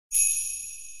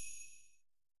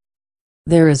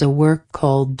There is a work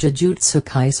called Jujutsu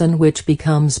Kaisen which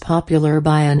becomes popular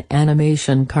by an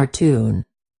animation cartoon.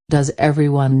 Does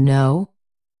everyone know?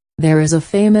 There is a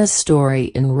famous story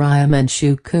in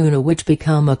RYOUMENSUKUNA which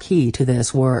become a key to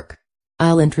this work.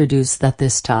 I'll introduce that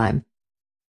this time.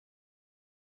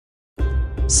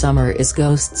 Summer is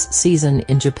ghosts' season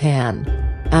in Japan.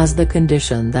 As the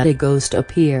condition that a ghost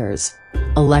appears,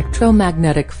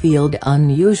 electromagnetic field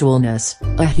unusualness,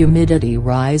 a humidity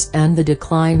rise and the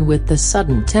decline with the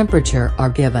sudden temperature are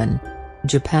given.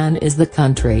 Japan is the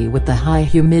country with the high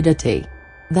humidity.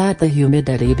 That the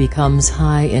humidity becomes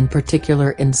high in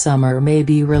particular in summer may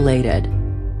be related.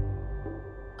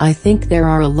 I think there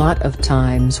are a lot of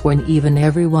times when even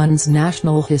everyone's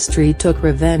national history took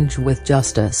revenge with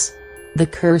justice. The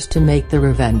curse to make the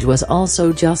revenge was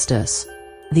also justice.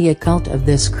 The occult of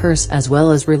this curse as well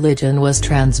as religion was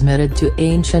transmitted to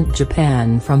ancient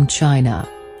Japan from China.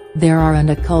 There are an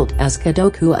occult as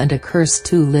Kodoku and a curse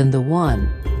to Lin the One.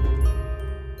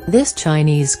 This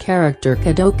Chinese character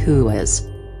Kodoku is.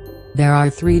 There are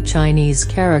 3 Chinese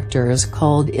characters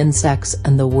called insects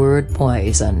and the word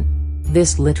poison.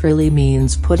 This literally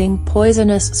means putting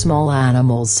poisonous small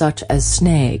animals such as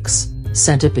snakes,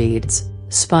 centipedes,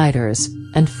 spiders,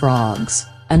 and frogs,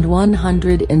 and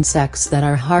 100 insects that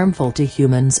are harmful to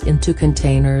humans into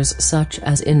containers such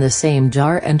as in the same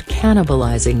jar and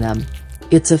cannibalizing them.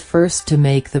 It's a first to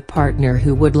make the partner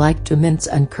who would like to mince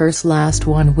and curse last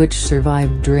one which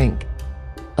survived drink.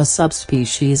 A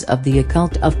subspecies of the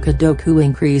occult of Kodoku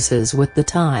increases with the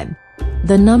time.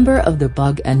 The number of the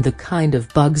bug and the kind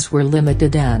of bugs were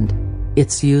limited and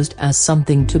it's used as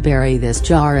something to bury this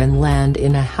jar and land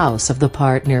in a house of the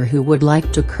partner who would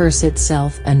like to curse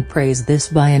itself and praise this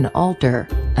by an altar,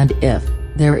 and if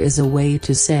there is a way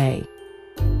to say.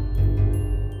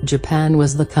 Japan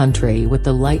was the country with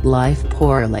the light life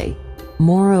poorly.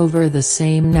 Moreover, the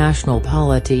same national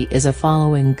polity is a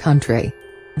following country.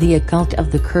 The occult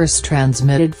of the curse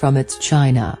transmitted from its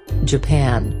China,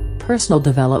 Japan, personal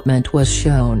development was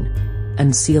shown.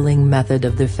 And sealing method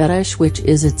of the fetish which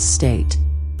is its state.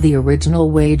 The original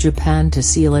way Japan to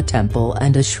seal a temple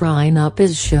and a shrine up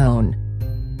is shown.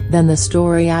 Then the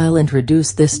story I'll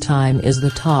introduce this time is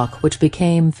the talk which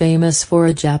became famous for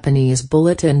a Japanese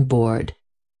bulletin board.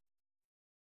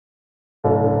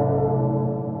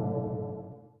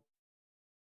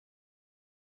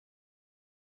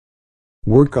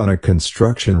 Work on a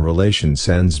construction relation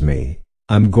sends me.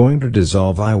 I'm going to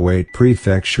dissolve Iwate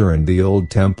Prefecture and the old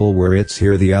temple where it's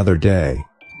here the other day.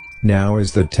 Now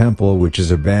is the temple which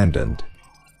is abandoned.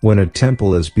 When a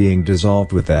temple is being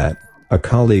dissolved with that, a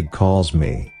colleague calls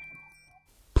me.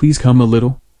 Please come a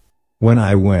little. When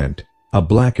I went, a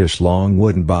blackish long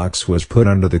wooden box was put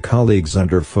under the colleague's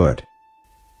underfoot.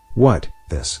 What,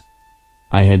 this?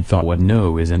 I had thought what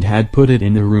no is and had put it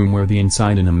in the room where the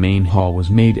inside in a main hall was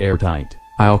made airtight.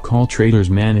 I'll call traders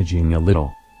managing a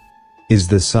little. Is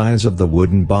the size of the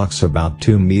wooden box about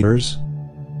 2 meters?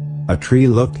 A tree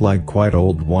looked like quite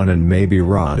old one and maybe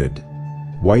rotted.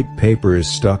 White paper is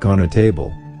stuck on a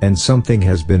table, and something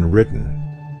has been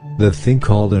written. The thing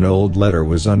called an old letter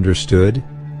was understood,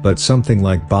 but something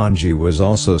like Banji was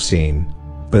also seen.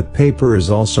 But paper is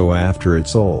also after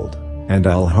it's old, and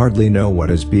I'll hardly know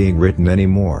what is being written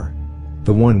anymore.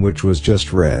 The one which was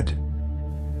just read.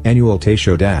 Annual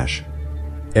Teisho Dash.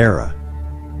 Era.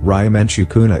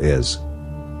 RYOUMENSUKUNA is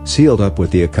sealed up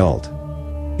with the occult.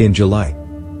 In July.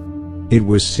 It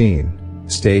was seen,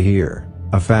 stay here,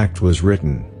 a fact was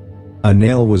written. A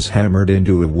nail was hammered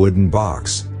into a wooden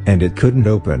box, and it couldn't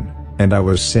open, and I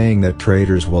was saying that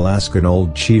traders will ask an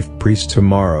old chief priest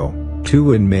tomorrow,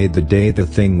 to and made the day the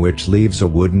thing which leaves a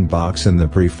wooden box in the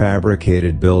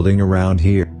prefabricated building around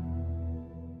here.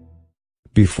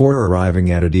 Before arriving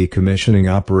at a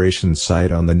decommissioning operations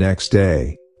site on the next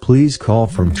day, please call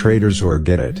from traders or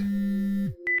get it.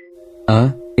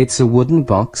 It's a wooden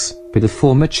box, but the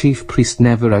former chief priest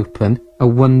never opened, a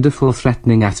wonderful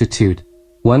threatening attitude.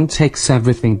 One takes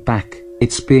everything back,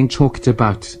 it's being talked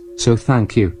about, so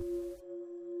thank you.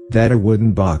 That a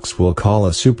wooden box will call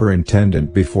a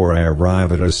superintendent before I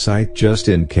arrive at a site just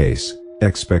in case,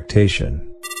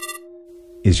 expectation.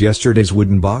 Is yesterday's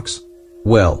wooden box?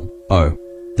 Well,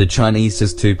 the Chinese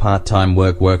is 2 part-time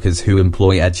workers who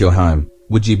employ at your home.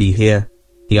 Would you be here?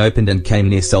 He opened and came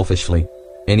near selfishly.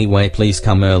 Anyway, please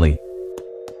come early.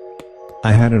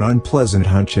 I had an unpleasant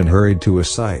hunch and hurried to a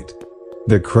site.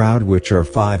 The crowd, which are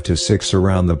 5 to 6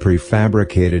 around the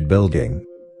prefabricated building.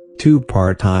 2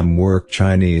 part-time work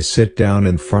Chinese sit down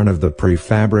in front of the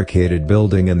prefabricated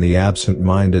building in the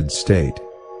absent-minded state.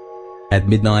 At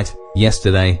midnight,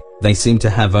 yesterday, they seem to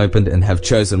have opened and have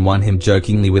chosen one him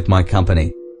jokingly with my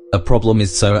company. A problem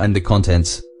is so and the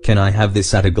contents. Can I have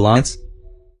this at a glance?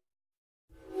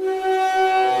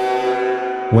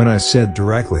 When I said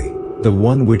directly, the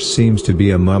one which seems to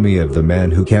be a mummy of the man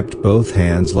who kept both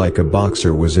hands like a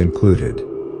boxer was included.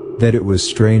 That it was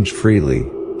strange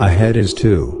freely, I had his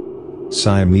two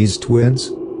Siamese twins?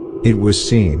 It was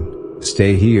seen,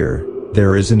 stay here,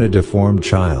 there isn't a deformed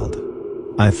child.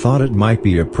 I thought it might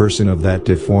be a person of that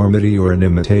deformity or an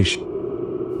imitation.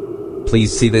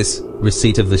 Please see this,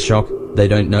 receipt of the shock. They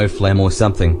don't know phlegm or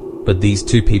something, but these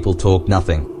two people talk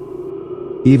nothing.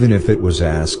 Even if it was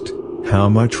asked, how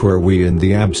much were we in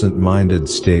the absent-minded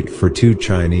state for two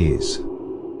Chinese?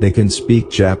 They can speak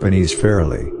Japanese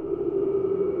fairly.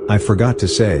 I forgot to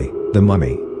say, the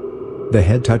mummy. The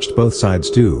head touched both sides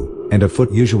too, and a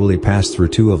foot usually passed through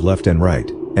two of left and right,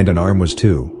 and an arm was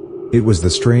too. It was the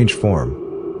strange form.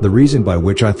 The reason by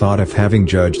which I thought of having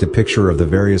judged a picture of the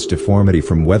various deformity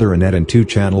from whether a net and two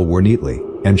channel were neatly,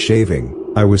 and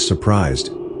shaving, I was surprised,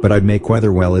 but I'd make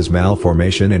whether well as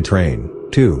malformation and train,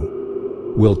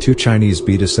 too. Will two Chinese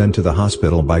be to send to the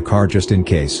hospital by car just in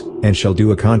case, and shall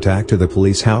do a contact to the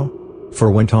police how? For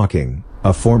when talking,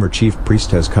 a former chief priest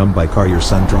has come by car your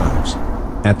son drives.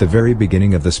 At the very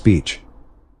beginning of the speech.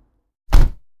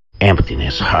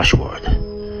 Emptiness, harsh word.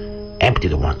 Empty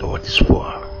the one word is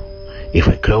for. If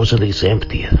a closet is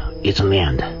empty, it's an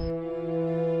end.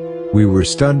 We were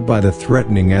stunned by the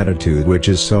threatening attitude which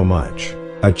is so much.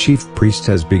 A chief priest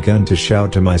has begun to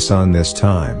shout to my son this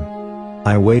time.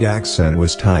 I wait accent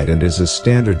was tight and is a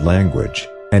standard language,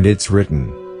 and it's written.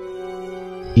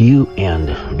 You and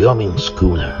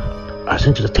RYOUMENSUKUNA are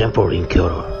sent to the temple in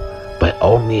Kyoto, by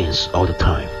all means all the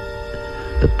time.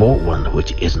 The bold one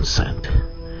which isn't sent.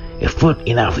 A foot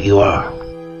enough you are.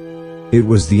 It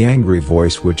was the angry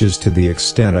voice which is to the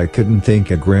extent I couldn't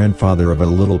think a grandfather of a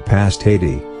little past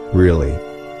 80, really.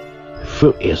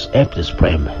 Foot is empty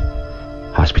prem.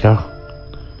 Hospital?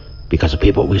 Because the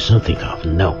people we soon think of,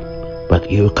 no.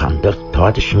 But you conduct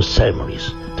traditional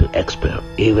ceremonies to expel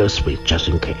evil spirits just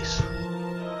in case.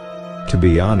 To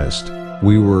be honest,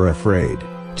 we were afraid,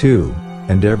 too,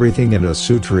 and everything in a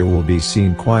sutra will be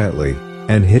seen quietly,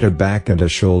 and hit a back and a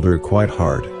shoulder quite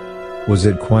hard. Was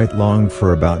it quite long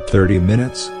for about 30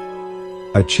 minutes?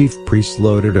 A chief priest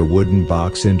loaded a wooden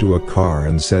box into a car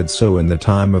and said so in the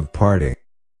time of parting.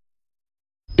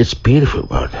 It's beautiful,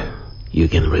 but you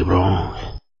can be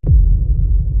wrong.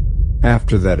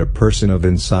 After that a person of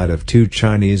inside of two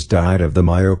Chinese died of the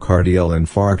myocardial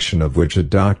infarction of which a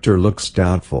doctor looks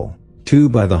doubtful, two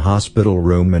by the hospital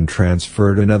room and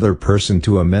transferred another person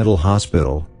to a mental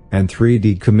hospital, and 3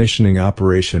 decommissioning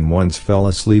operation once fell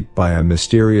asleep by a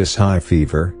mysterious high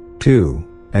fever,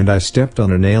 2, and I stepped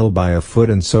on a nail by a foot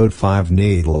and sewed 5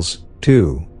 needles,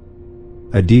 2.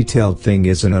 A detailed thing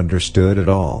isn't understood at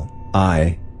all.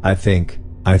 I think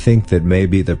that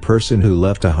maybe the person who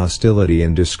left a hostility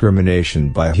and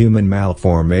discrimination by human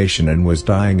malformation and was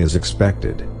dying as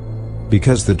expected.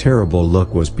 Because the terrible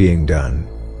look was being done.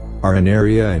 Are an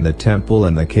area in the temple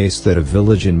and the case that a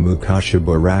village in Mukashi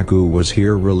BURAKU was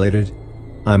here related?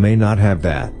 I may not have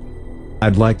that.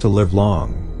 I'd like to live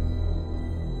long.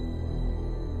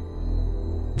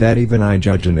 That even I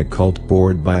judge an occult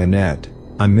bored by a net.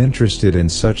 I'm interested in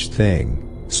such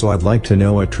thing, so I'd like to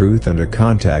know a truth and a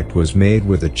contact was made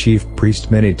with a chief priest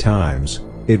many times,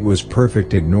 it was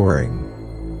perfect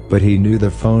ignoring. But he knew the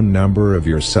phone number of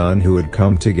your son who had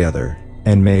come together.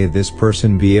 And may this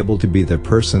person be able to be the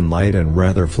person light and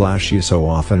rather flashy so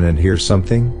often and hear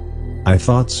something? I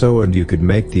thought so and you could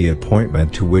make the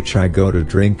appointment to which I go to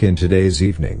drink in today's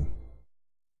evening.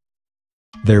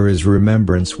 There is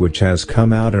remembrance which has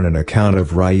come out in an account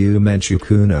of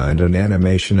RYOUMENSUKUNA and an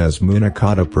animation as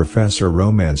Munakata Professor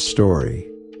Romance Story.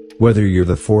 Whether you're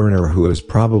the foreigner who has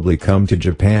probably come to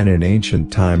Japan in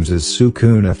ancient times as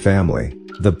Sukuna family,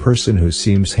 the person who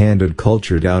seems handed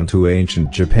culture down to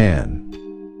ancient Japan.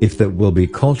 If that will be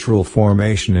cultural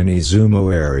formation in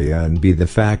Izumo area and be the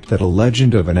fact that a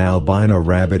legend of an albino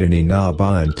rabbit in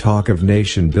Inaba and talk of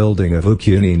nation building of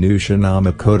Ukuni Nushina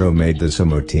Makoto made this a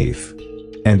motif.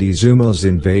 And Izumo's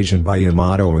invasion by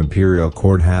Yamato imperial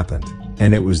court happened,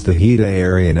 and it was the Hida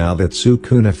area now that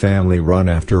Sukuna family run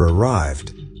after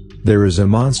arrived. There is a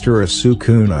monster of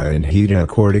Sukuna in Hida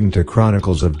according to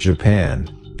Chronicles of Japan,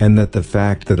 and that the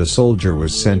fact that a soldier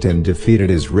was sent and defeated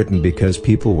is written because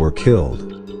people were killed.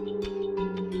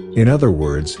 In other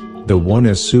words, the one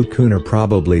as Sukuna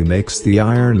probably makes the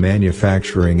iron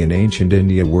manufacturing in ancient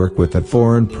India work with a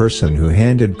foreign person who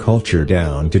handed culture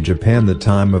down to Japan the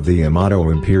time of the Yamato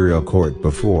imperial court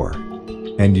before.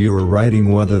 And you were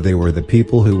writing whether they were the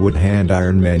people who would hand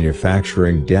iron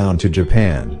manufacturing down to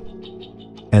Japan.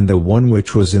 and the one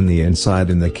which was in the inside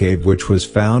in the cave which was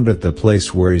found at the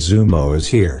place where Izumo is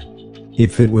here.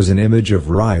 If it was an image of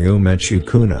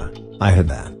RYOUMENSUKUNA, I had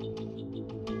that.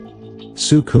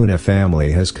 Sukuna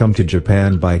family has come to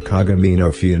Japan by Kagami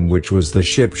no Fune, which was the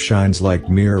ship shines like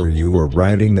mirror. You were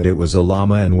writing that it was a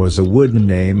llama and was a wooden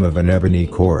name of an ebony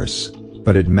course,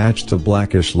 but it matched a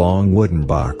blackish long wooden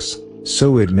box,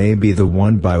 so it may be the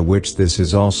one by which this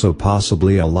is also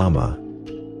possibly a llama.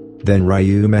 Then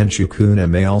RYOUMENSUKUNA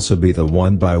may also be the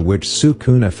one by which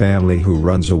Sukuna family who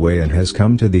runs away and has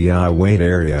come to the Iwate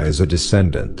area is a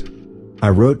descendant. I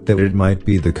wrote that it might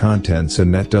be the contents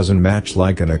and that doesn't match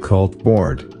like an occult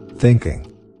board, thinking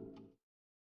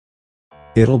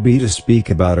it'll be to speak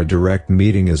about a direct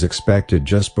meeting as expected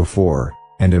just before,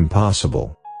 and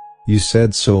impossible. You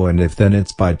said so, and if then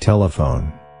it's by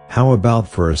telephone, how about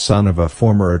for a son of a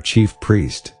former chief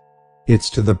priest?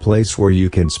 It's to the place where you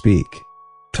can speak.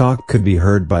 Talk could be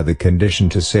heard by the condition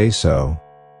to say so.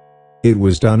 It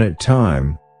was done at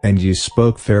time, and you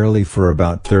spoke fairly for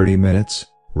about 30 minutes,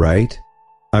 right?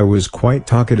 I was quite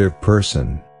talkative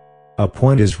person. A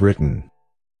point is written.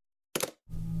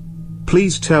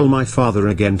 Please tell my father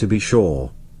again to be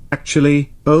sure.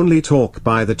 Actually, only talk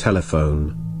by the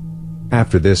telephone.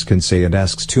 After this can say it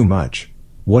asks too much.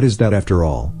 What is that after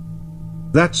all?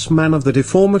 That's man of the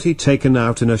deformity taken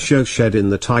out in a show shed in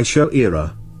the Taisho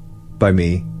era. By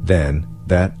me, then,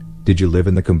 did you live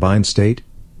in the combined state?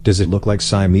 Does it look like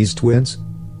Siamese twins?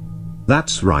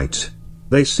 That's right.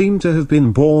 They seem to have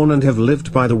been born and have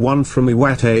lived by the one from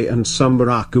Iwate and some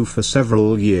BURAKU for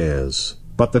several years,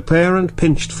 but the parent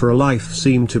pinched for a life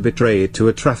seemed to betray it to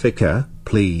a trafficker.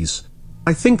 Please.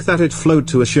 I think that it flowed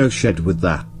to a show shed with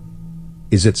that.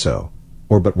 Is it so?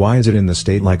 Or but why is it in the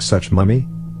state like such mummy?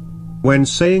 When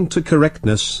saying to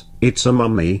correctness, it's a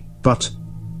mummy, but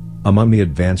a mummy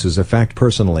advances a fact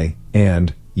personally,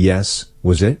 and, yes,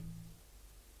 was it?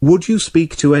 Would you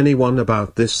speak to anyone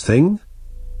about this thing?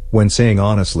 When saying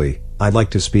honestly, I'd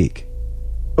like to speak.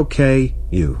 Okay,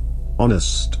 you.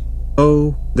 Honest.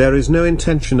 Oh, there is no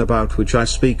intention about which I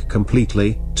speak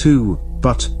completely, too,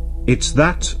 but it's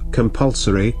that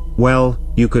compulsory. Well,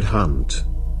 you could hunt.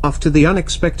 After the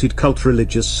unexpected cult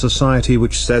religious society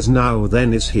which says now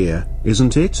then is here,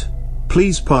 isn't it?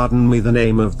 Please pardon me the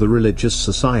name of the religious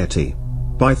society.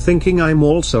 By thinking I'm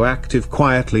also active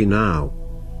quietly now.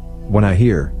 When I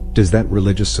hear, does that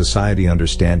religious society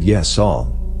understand yes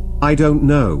all? I don't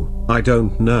know.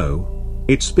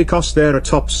 It's because they're a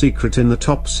top secret in the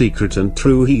top secret and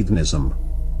true heathenism.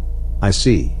 I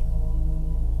see.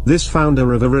 This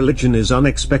founder of a religion is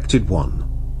unexpected one.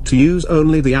 To use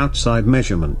only the outside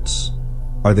measurements.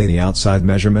 Are they the outside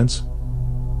measurements?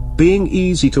 Being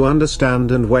easy to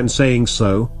understand, and when saying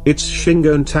so, it's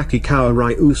Shingon Takikawa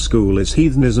Ryu school is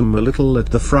heathenism a little at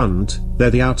the front,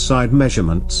 they're the outside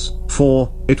measurements,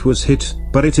 for, it was hit,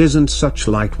 but it isn't such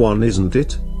light one, isn't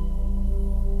it?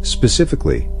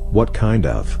 Specifically, what kind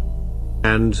of?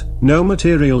 And, no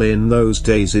material in those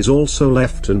days is also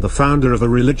left, and the founder of a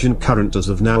religion current as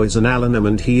of now is an alanim,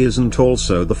 and he isn't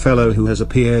also the fellow who has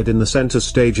appeared in the center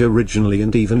stage originally,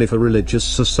 and even if a religious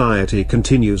society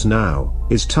continues now,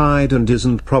 is tied and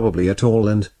isn't probably at all,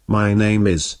 and, my name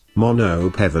is,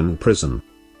 Mono Heaven Prison.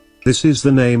 This is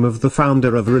the name of the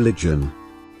founder of religion.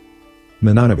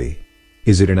 Mananabi.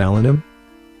 Is it an alanim?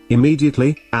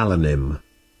 Immediately, alanim.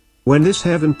 When this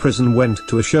heaven prison went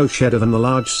to a show shed of an a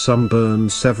large sum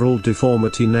burned several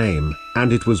deformity name,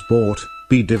 and it was bought,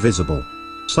 be divisible.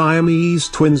 Siamese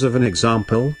twins of an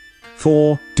example?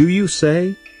 For, do you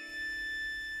say?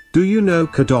 Do you know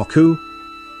Kodoku?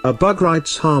 A bug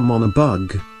writes harm on a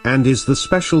bug, and is the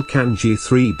special kanji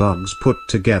 3 bugs put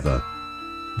together.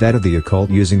 That of the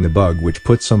occult using the bug which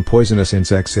put some poisonous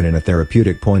insects in a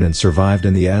therapeutic point and survived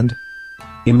in the end?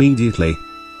 Immediately.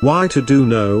 Why to do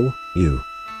know, you.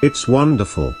 It's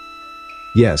wonderful.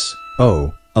 Yes,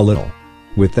 oh, a little.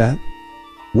 With that?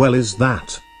 Well, is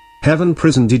that? Heaven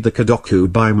prison did the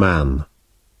Kodoku by man.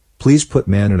 Please put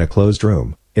man in a closed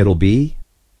room, it'll be?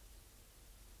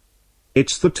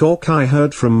 It's the talk I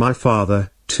heard from my father,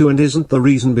 too, and isn't the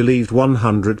reason believed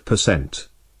 100%.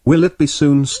 Will it be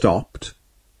soon stopped?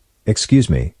 Excuse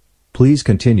me. Please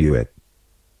continue it.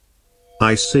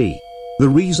 I see. The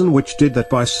reason which did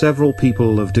that by several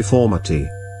people of deformity.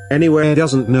 Anyway,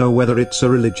 doesn't know whether it's a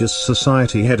religious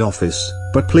society head office,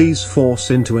 but please force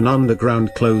into an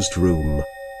underground closed room.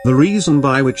 The reason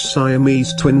by which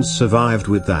Siamese twins survived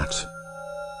with that.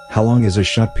 How long is a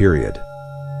shut period?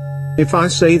 If I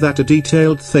say that a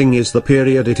detailed thing is the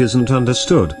period, it isn't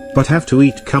understood, but have to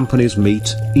eat company's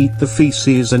meat, eat the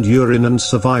feces and urine and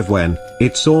survive when,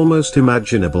 it's almost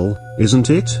imaginable, isn't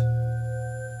it?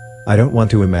 I don't want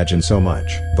to imagine so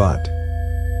much, but...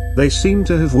 They seem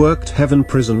to have worked heaven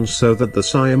prisons so that the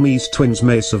Siamese twins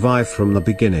may survive from the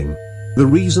beginning. The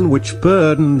reason which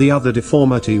burdened the other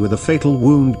deformity with a fatal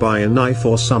wound by a knife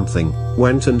or something,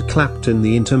 went and clapped in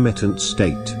the intermittent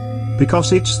state.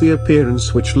 Because it's the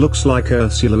appearance which looks like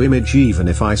Ursula image even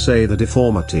if I say the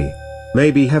deformity.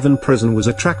 Maybe heaven prison was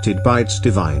attracted by its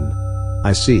divine.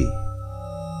 I see.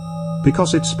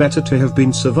 Because it's better to have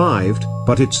been survived,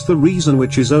 but it's the reason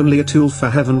which is only a tool for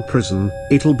heaven prison,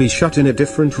 it'll be shut in a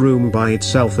different room by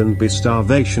itself and be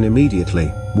starvation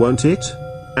immediately, won't it?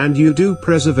 And you do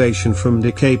preservation from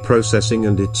decay processing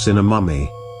and it's in a mummy.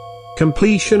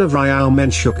 Completion of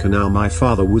RYOUMENSUKUNA my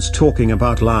father was talking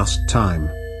about last time.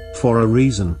 For a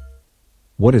reason.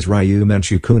 What is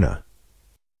RYOUMENSUKUNA?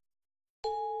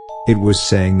 It was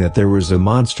saying that there was a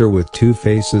monster with 2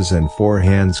 faces and 4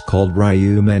 hands called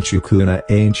RYOUMENSUKUNA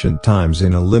ancient times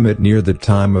in a limit near the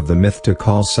time of the myth to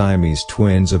call Siamese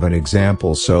twins of an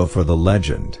example so for the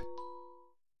legend.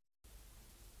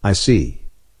 I see.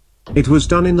 It was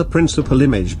done in the principal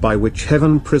image by which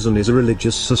heaven prison is a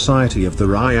religious society of the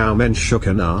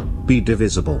RYOUMENSUKUNA, be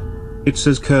divisible. It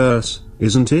says curse,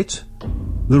 isn't it?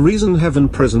 The reason heaven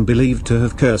prison believed to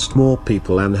have cursed more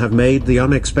people and have made the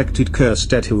unexpected curse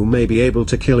dead who may be able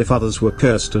to kill if others were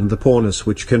cursed and the poorness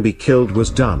which can be killed was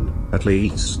done, at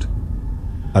least.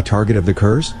 A target of the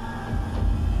curse?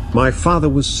 My father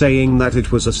was saying that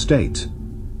it was a state.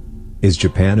 Is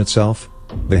Japan itself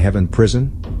the heaven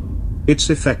prison? Its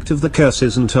effect of the curse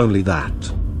isn't only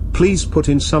that. Please put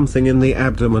in something in the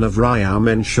abdomen of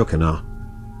RYOUMENSUKUNA.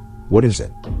 What is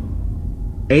it?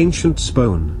 Ancient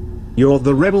spawn. You're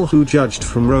the rebel who judged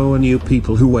from Rowan you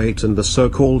people who wait and the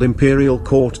so-called imperial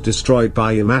court destroyed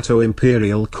by Yamato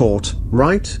imperial court,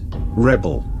 right?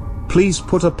 Rebel. Please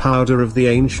put a powder of the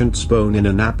ancient spawn in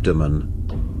an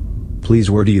abdomen. Please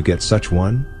where do you get such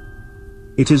one?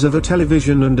 It is of a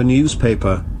television and a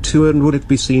newspaper, too and would it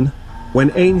be seen?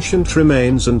 When ancient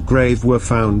remains and grave were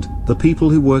found, the people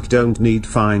who work don't need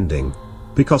finding.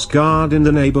 Because guard in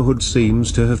the neighborhood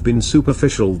seems to have been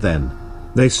superficial then.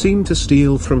 They seem to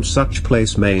steal from such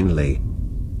place mainly.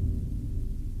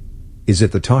 Is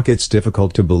it the talk it's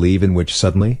difficult to believe in which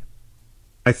suddenly?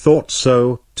 I thought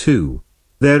so, too.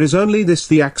 There is only this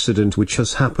the accident which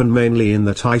has happened mainly in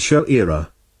the Taisho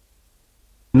era.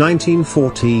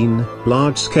 1914,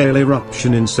 large-scale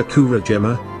eruption in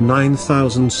Sakurajima,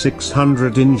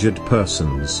 9,600 injured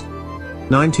persons.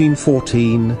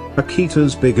 1914,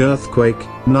 Akita's big earthquake,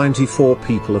 94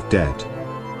 people of dead.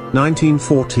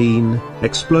 1914,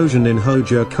 explosion in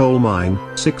Hojo coal mine,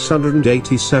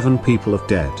 687 people of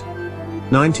dead.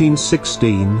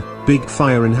 1916, big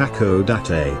fire in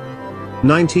Hakodate.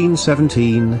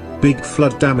 1917, big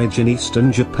flood damage in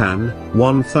eastern Japan,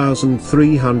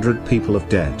 1,300 people of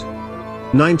dead.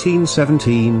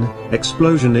 1917,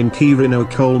 explosion in Kirino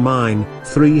coal mine,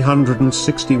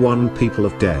 361 people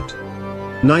of dead.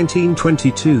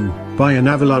 1922, by an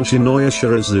avalanche in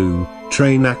Oyashirazu,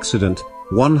 train accident,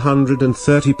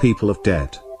 130 people of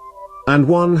dead. And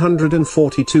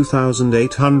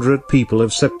 142,800 people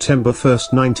of September 1,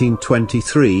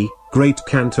 1923, Great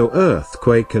Kanto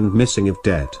earthquake and missing of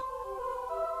dead.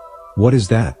 What is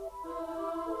that?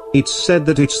 It's said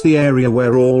that it's the area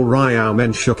where all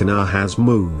RYOUMENSUKUNA has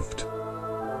moved.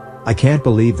 I can't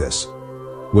believe this.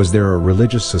 Was there a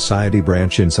religious society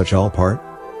branch in such all part?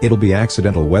 It'll be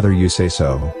accidental whether you say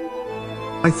so.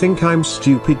 I think I'm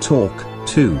stupid talk,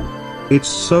 too. It's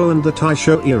so and the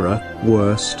Taisho era,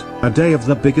 worst, a day of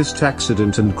the biggest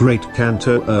accident and Great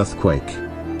Kanto earthquake.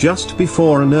 Just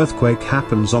before an earthquake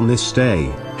happens on this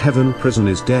day, heaven prison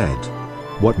is dead.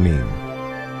 What mean?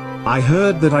 I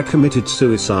heard that I committed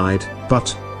suicide,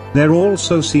 but there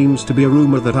also seems to be a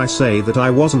rumor that I say that I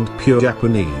wasn't pure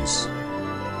Japanese.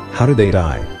 How did they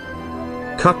die?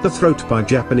 Cut the throat by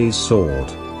Japanese sword.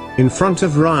 In front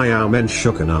of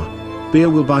RYOUMENSUKUNA. Beer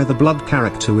will buy the blood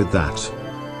character with that.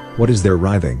 What is their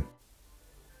writhing?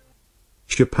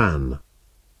 Japan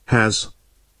has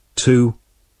to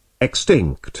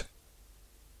extinct.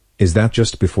 Is that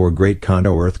just before Great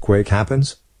Kanto earthquake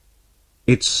happens?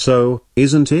 It's so,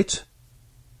 isn't it?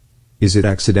 Is it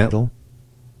accidental?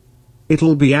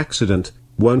 It'll be accident,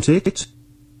 won't it?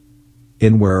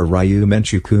 In where are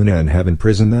RYOUMENSUKUNA and heaven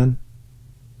prison then?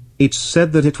 It's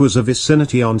said that it was a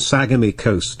vicinity on Sagami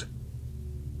coast.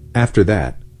 After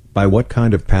that, by what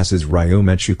kind of pass is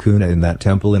RYOUMENSUKUNA in that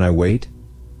temple in I wait?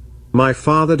 My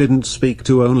father didn't speak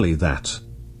to only that.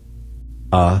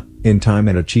 In time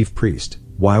and a chief priest,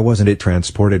 why wasn't it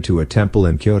transported to a temple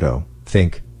in Kyoto?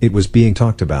 Think, it was being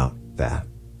talked about, that.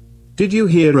 Did you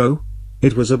hear? Oh?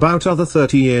 It was about other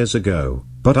 30 years ago.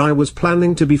 but I was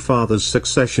planning to be father's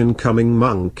succession coming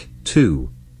monk,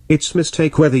 too. It's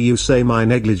mistake whether you say my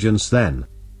negligence then.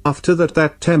 After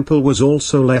that temple was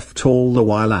also left all the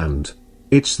while and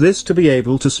it's this to be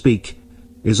able to speak,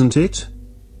 isn't it?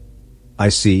 I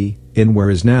see, in where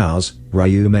is now's,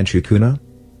 RYOUMENSUKUNA?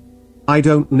 I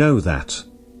don't know that.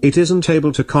 It isn't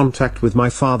able to contact with my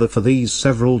father for these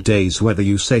several days whether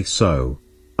you say so.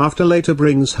 After later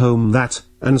brings home that,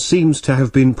 and seems to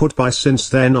have been put by since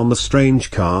then on the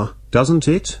strange car, doesn't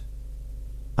it?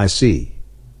 I see.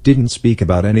 Didn't speak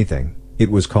about anything, it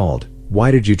was called,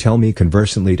 why did you tell me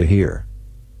conversantly to hear?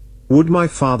 Would my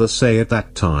father say at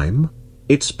that time?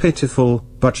 It's pitiful,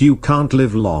 but you can't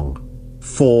live long.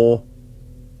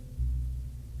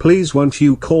 Please won't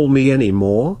you call me any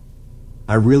more?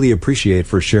 I really appreciate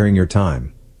for sharing your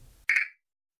time.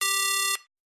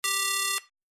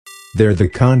 They're the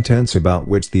contents about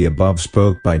which the above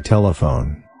spoke by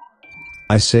telephone.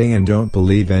 I say and don't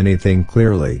believe anything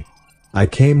clearly. I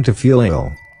came to feel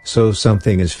ill, so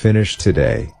something is finished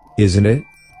today, isn't it?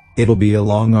 It'll be a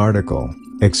long article,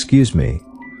 excuse me.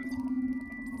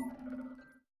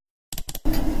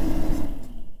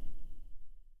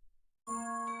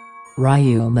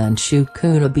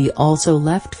 RYOUMENSUKUNA be also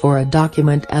left for a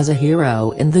document as a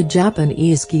hero in the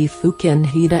Japanese Gifuken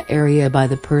Hida area by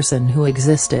the person who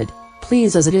existed,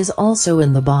 please, as it is also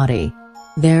in the body.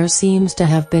 There seems to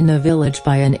have been a village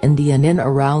by an Indian in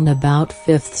around about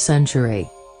 5th century.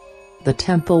 The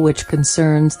temple which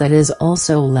concerns that is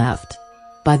also left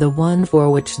by the one for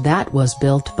which that was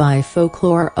built by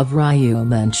folklore of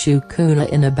RYOUMENSUKUNA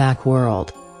in a back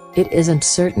world. It isn't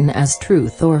certain as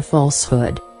truth or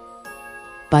falsehood.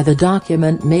 By the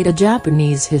document made a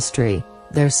Japanese history,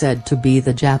 they're said to be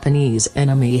the Japanese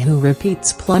enemy who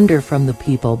repeats plunder from the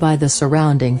people by the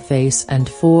surrounding face and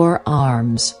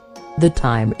forearms. The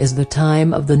time is the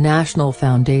time of the national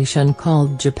foundation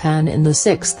called Japan in the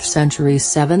 6th century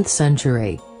 7th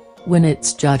century. When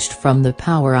it's judged from the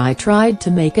power I tried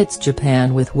to make its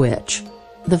Japan with which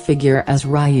the figure as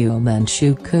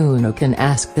RYOUMENSUKUNA can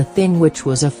ask the thing which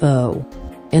was a foe.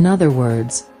 In other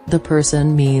words, the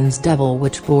person means devil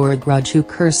which bore a grudge who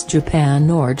cursed Japan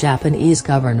or Japanese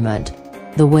government.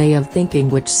 The way of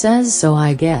thinking which says so,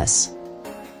 I guess.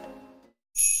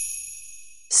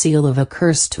 Seal of a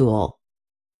curse tool.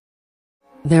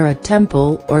 There a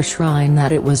temple or shrine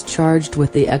that it was charged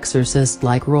with the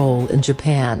exorcist-like role in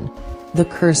Japan. The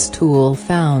curse tool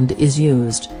found is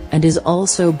used, and is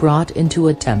also brought into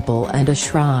a temple and a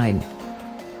shrine.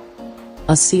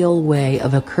 A seal way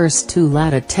of a curse tool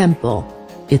at a temple.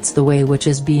 It's the way which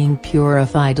is being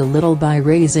purified a little by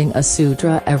raising a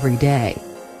sutra every day.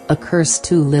 A curse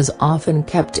tool is often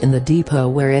kept in the depot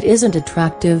where it isn't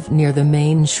attractive near the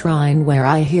main shrine where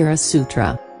I hear a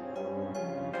sutra.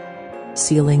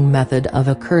 Sealing method of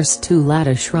a curse tool at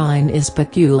a shrine is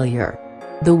peculiar.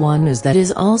 The one is that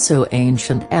is also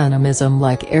ancient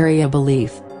animism-like area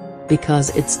belief.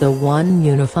 Because it's the one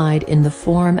unified in the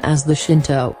form as the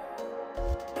Shinto.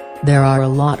 There are a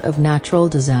lot of natural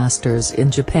disasters in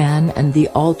Japan, and the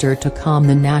altar to calm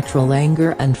the natural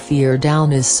anger and fear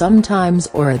down is sometimes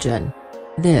origin.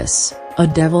 This, a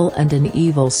devil and an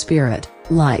evil spirit,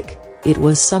 like, it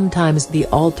was sometimes the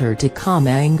altar to calm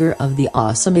anger of the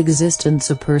awesome existence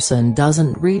a person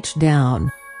doesn't reach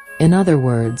down. In other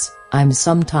words, I'm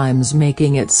sometimes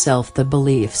making itself the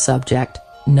belief subject,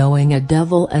 knowing a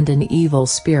devil and an evil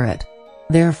spirit.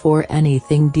 Therefore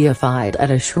anything deified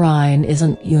at a shrine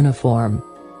isn't uniform.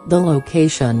 The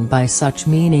location by such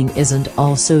meaning isn't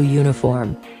also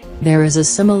uniform. There is a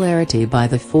similarity by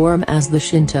the form as the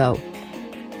Shinto.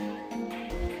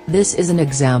 This is an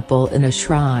example in a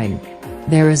shrine.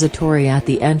 There is a torii at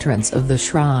the entrance of the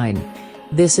shrine.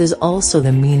 This is also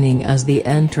the meaning as the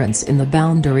entrance in the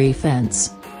boundary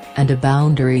fence. And a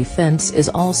boundary fence is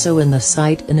also in the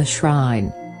site in a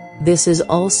shrine. This is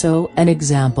also an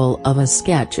example of a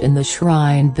sketch in the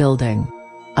shrine building.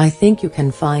 I think you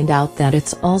can find out that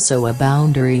it's also a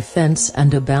boundary fence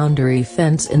and a boundary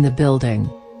fence in the building.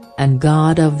 And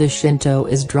God of the Shinto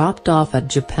is dropped off at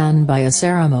Japan by a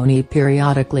ceremony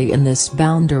periodically in this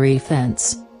boundary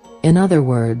fence. In other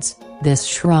words, this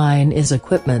shrine is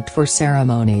equipment for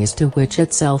ceremonies to which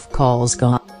itself calls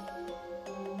God.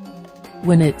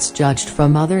 When it's judged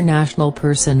from other national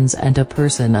persons and a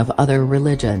person of other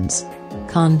religions.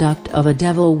 Conduct of a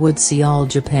devil would see all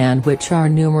Japan which are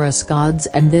numerous gods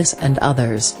and this and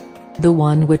others. The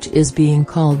one which is being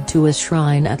called to a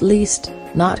shrine at least,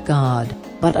 not God,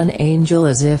 but an angel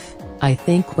as if, I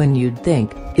think when you'd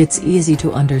think, it's easy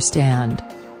to understand.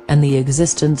 And the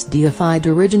existence deified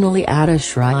originally at a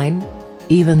shrine?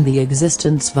 Even the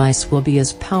existence vice will be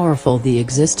as powerful the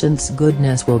existence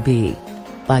goodness will be.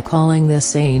 by calling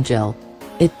this angel.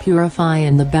 It purify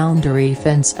in the boundary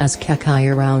fence as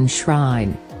kekai around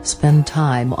shrine, spend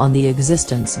time on the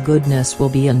existence goodness will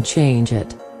be and change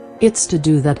it. It's to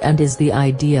do that and is the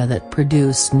idea that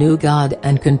produce new god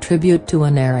and contribute to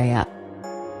an area.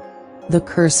 The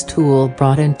curse tool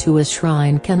brought into a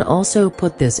shrine can also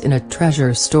put this in a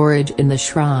treasure storage in the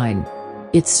shrine.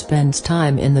 It spends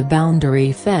time in the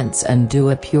boundary fence and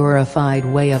do a purified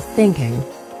way of thinking.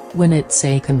 When it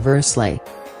say conversely,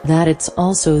 that it's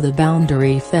also the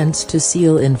boundary fence to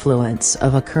seal influence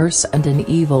of a curse and an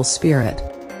evil spirit.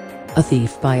 A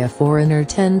thief by a foreigner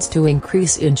tends to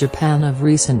increase in Japan of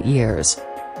recent years.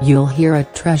 You'll hear a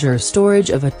treasure storage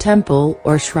of a temple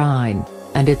or shrine,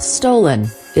 and it's stolen,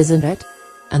 isn't it?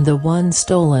 And the one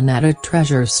stolen at a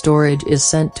treasure storage is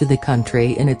sent to the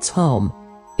country in its home.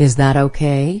 Is that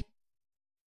okay?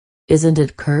 Isn't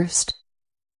it cursed?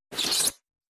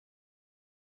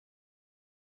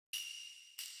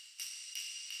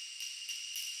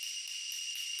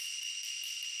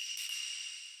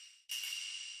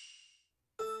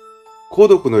孤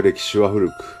独の歴史は古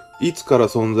く、いつから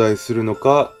存在するの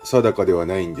か定かでは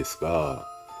ないんですが、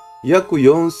約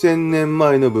4000年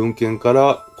前の文献か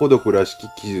ら孤独らし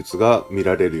き記述が見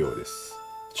られるようです。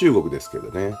中国ですけど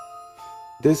ね。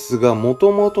ですが、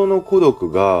元々の孤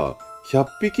独が100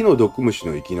匹の毒虫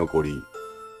の生き残り、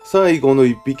最後の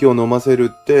1匹を飲ませる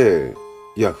って、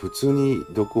いや、普通に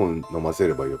毒を飲ませ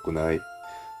ればよくないっ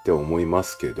て思いま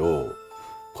すけど、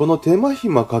この手間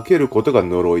暇かけることが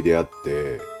呪いであっ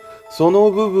て、そ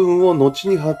の部分を後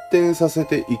に発展させ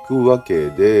ていくわけ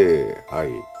で、はい。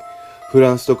フ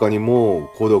ランスとかにも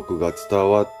孤独が伝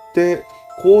わって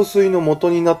香水の元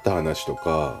になった話と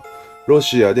か、ロ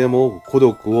シアでも孤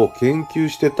独を研究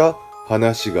してた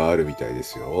話があるみたいで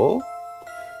すよ。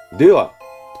では、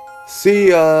See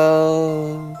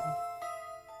ya!